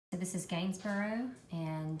So this is Gainsborough,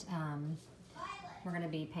 and we're going to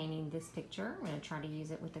be painting this picture. We're going to try to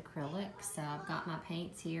use it with acrylic. So I've got my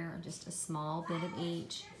paints here, just a small bit of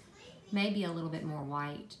each, maybe a little bit more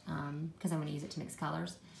white because I'm going to use it to mix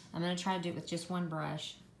colors. I'm going to try to do it with just one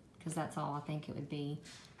brush because that's all I think it would be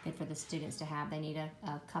good for the students to have. They need a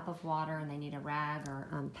cup of water and they need a rag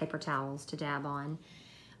or paper towels to dab on.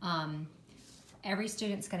 Every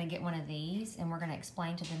student's going to get one of these, and we're going to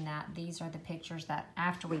explain to them that these are the pictures that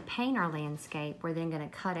after we paint our landscape, we're then going to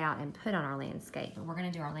cut out and put on our landscape. But we're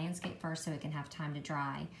going to do our landscape first so it can have time to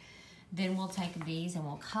dry. Then we'll take these and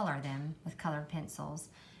we'll color them with colored pencils,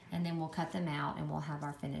 and then we'll cut them out and we'll have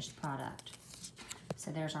our finished product. So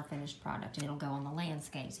there's our finished product, and it'll go on the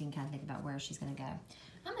landscape so you can kind of think about where she's going to go.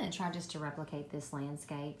 I'm going to try just to replicate this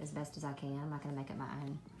landscape as best as I can. I'm not going to make it my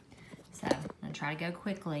own. So I'm going to try to go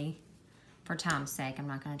quickly. For time's sake, I'm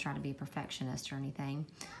not going to try to be a perfectionist or anything.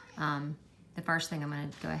 The first thing I'm going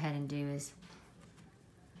to go ahead and do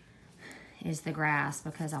is the grass,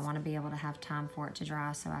 because I want to be able to have time for it to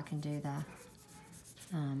dry so I can do the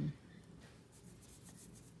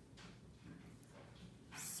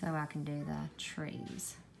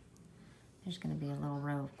trees. There's going to be a little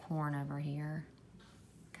row of corn over here.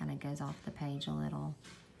 Kind of goes off the page a little.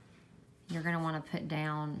 You're going to want to put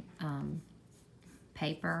down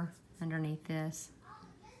paper underneath this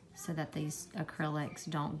so that these acrylics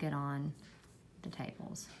don't get on the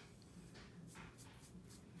tables.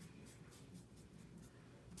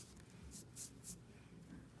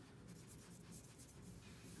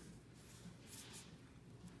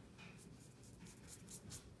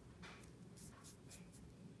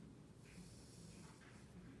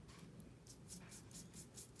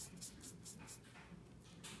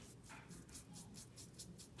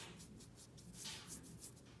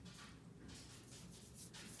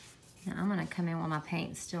 Now I'm going to come in while my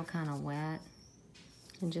paint's still kind of wet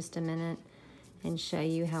in just a minute and show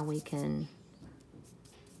you how we can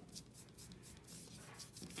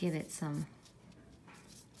give it some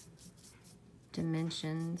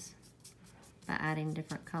dimensions by adding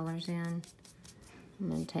different colors in. I'm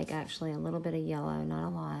going to take actually a little bit of yellow, not a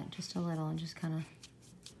lot, just a little, and just kind of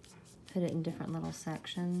put it in different little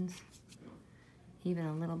sections. Even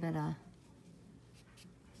a little bit of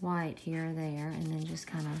white here or there, and then just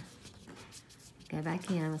kind of go back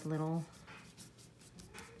in with little,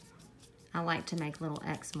 I like to make little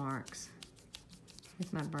X marks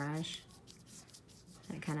with my brush.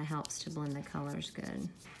 That kind of helps to blend the colors good.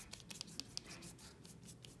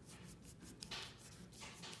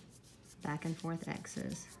 Back and forth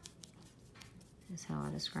X's is how I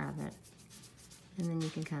describe it. And then you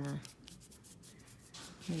can kind of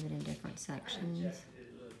move it in different sections.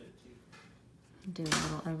 Do a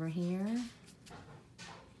little over here.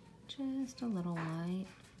 Just a little white.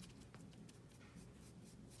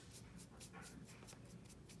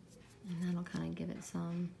 And that'll kind of give it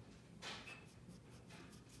some.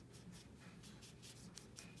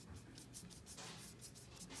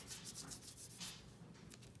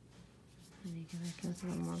 Maybe go back with a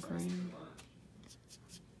little more green.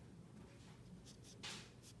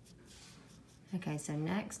 Okay, so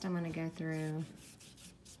next I'm going to go through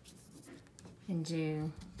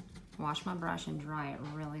and wash my brush and dry it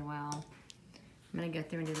really well. I'm going to go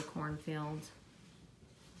through and do the cornfield,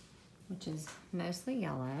 which is mostly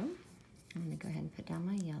yellow. I'm going to go ahead and put down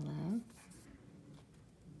my yellow.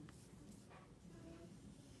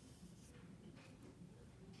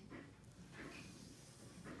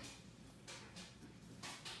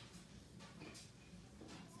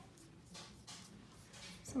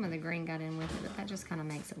 Some of the green got in with it, but that just kind of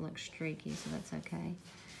makes it look streaky, so that's okay.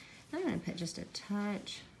 I'm going to put just a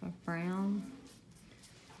touch of brown,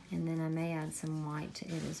 and then I may add some white to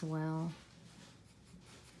it as well,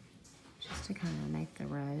 just to kind of make the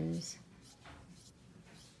rose.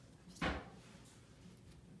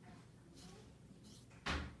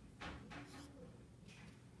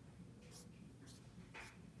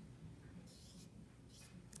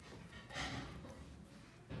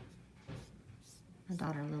 My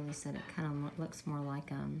daughter Lily said it kind of looks more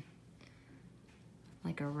like a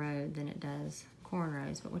road than it does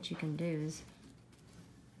cornrows, but what you can do is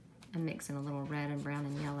I'm mixing a little red and brown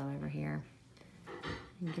and yellow over here,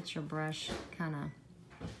 and get your brush kind of,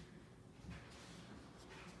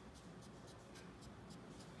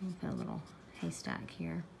 put a little haystack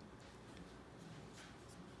here.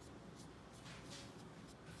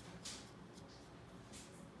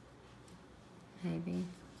 Maybe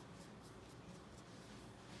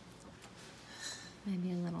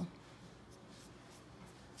a little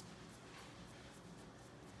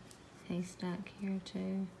haystack here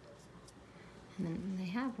too. And then they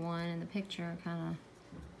have one in the picture kind of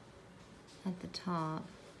the top.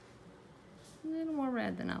 A little more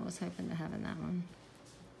red than I was hoping to have in that one.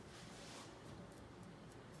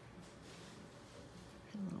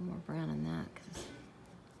 Put a little more brown in that,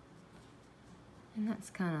 and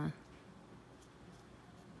that's kind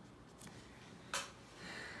of,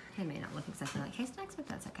 it may not look exactly like haystacks, but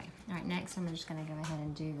that's okay. All right, next I'm just gonna go ahead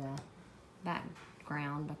and do the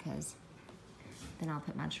background because then I'll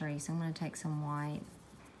put my tree. So I'm gonna take some white.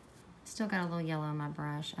 Still got a little yellow in my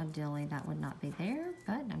brush. Ideally that would not be there,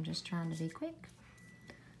 but I'm just trying to be quick.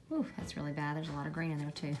 Ooh, that's really bad. There's a lot of green in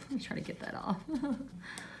there too. Let me try to get that off.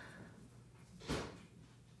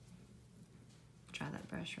 Try that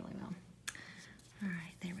brush really well. All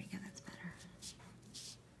right, there we go, that's better.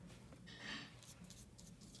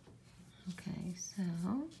 Okay, so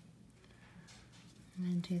I'm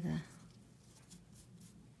gonna do the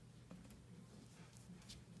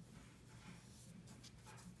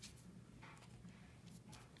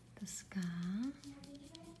sky.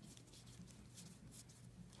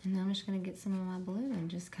 And then I'm just gonna get some of my blue and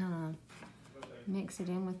just kind of mix it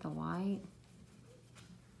in with the white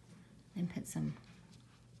and put some,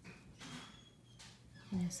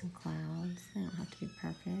 some clouds. They don't have to be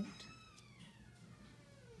perfect.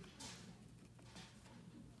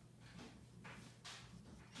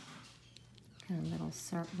 Kind of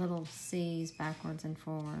little C's backwards and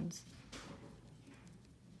forwards.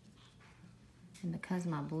 And because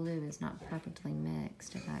my blue is not perfectly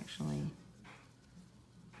mixed, it actually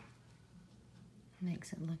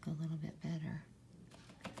makes it look a little bit better.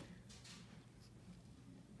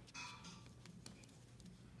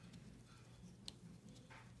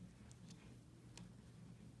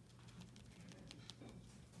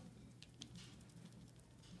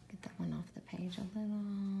 Get that one off the page a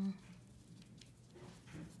little.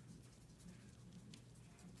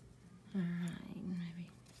 All right, maybe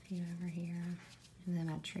a few over here. And then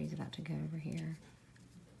my tree's about to go over here.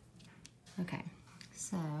 Okay,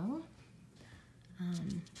 so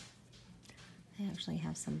they actually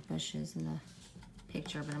have some bushes in the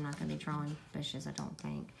picture, but I'm not gonna be drawing bushes, I don't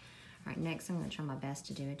think. All right, next I'm gonna try my best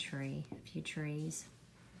to do a tree, a few trees.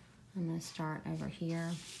 I'm gonna start over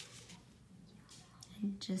here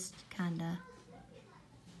and just kinda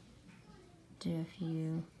do a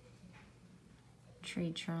few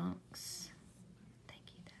tree trunks. Thank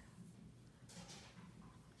you,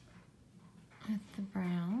 though. With the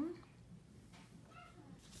brown.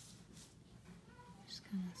 Just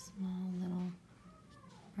kind of small little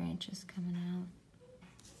branches coming out.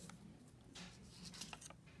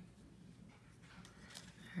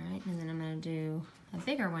 All right, and then I'm gonna do a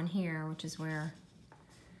bigger one here, which is where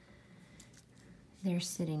they're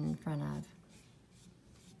sitting in front of.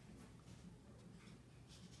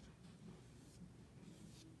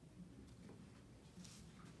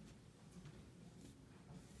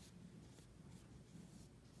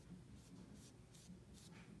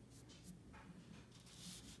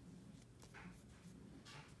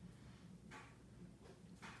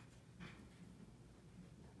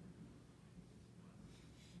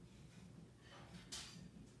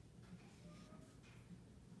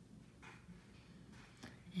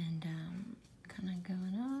 And kind of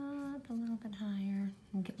going up a little bit higher.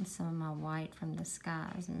 I'm getting some of my white from the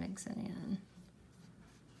skies and mixing in,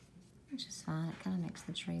 which is fine. It kind of makes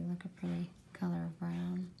the tree look a pretty color of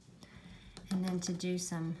brown. And then to do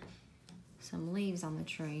some leaves on the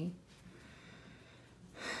tree,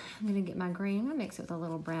 I'm gonna get my green. I'm gonna mix it with a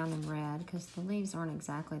little brown and red because the leaves aren't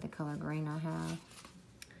exactly the color green I have.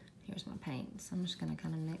 Here's my paint. So I'm just gonna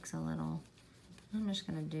kind of mix a little. I'm just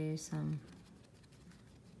gonna do some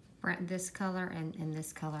this color and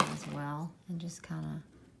this color as well, and just kind of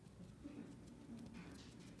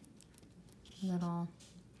little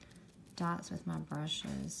dots with my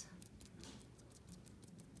brushes.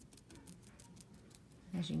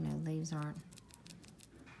 As you know, leaves aren't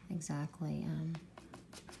exactly,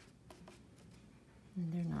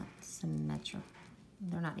 they're not symmetrical.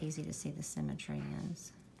 They're not easy to see the symmetry in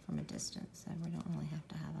from a distance, so we don't really have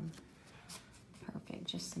to have them perfect.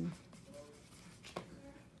 Just some.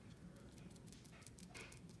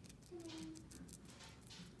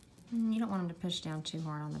 You don't want them to push down too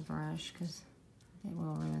hard on the brush because it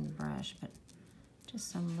will ruin the brush, but just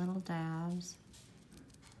some little dabs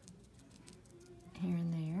here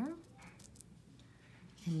and there.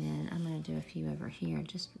 And then I'm going to do a few over here,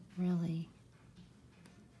 just really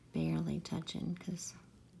barely touching because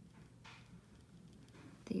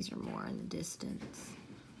these are more in the distance.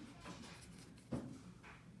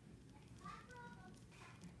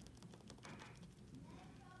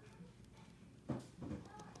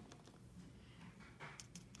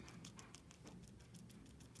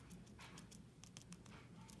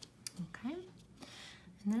 Okay,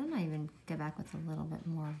 and go back with a little bit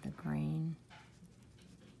more of the green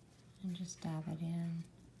and just dab it in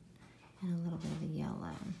and a little bit of the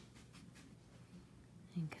yellow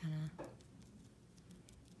and kind of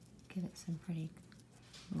give it some pretty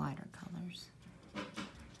lighter colors.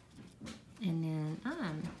 And then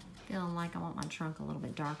I'm feeling like I want my trunk a little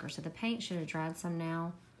bit darker, so the paint should have dried some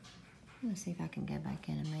now. I'm gonna see if I can go back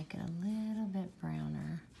in and make it a little bit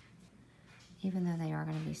browner, even though they are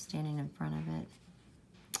gonna be standing in front of it.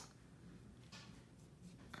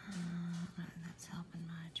 I don't know if that's helping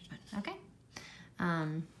much, but okay.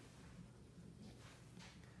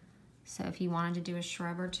 So if you wanted to do a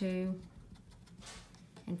shrub or two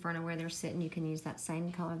in front of where they're sitting, you can use that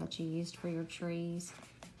same color that you used for your trees.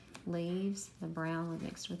 Leaves, the brown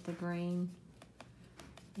mixed with the green.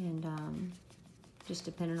 And just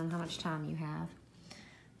depending on how much time you have,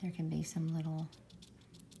 there can be some little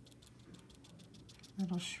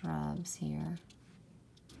shrubs here.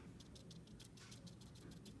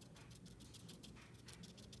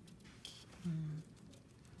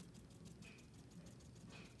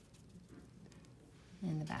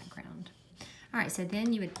 In the background. All right, so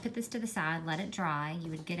then you would put this to the side, let it dry. You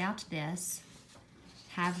would get out this,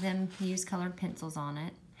 have them use colored pencils on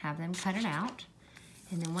it, have them cut it out,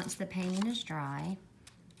 and then once the painting is dry,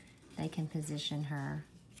 they can position her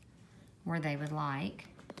where they would like.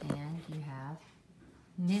 And you have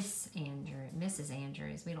Mrs.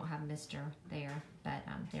 Andrews. We don't have Mr. there, but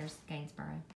there's Gainsborough.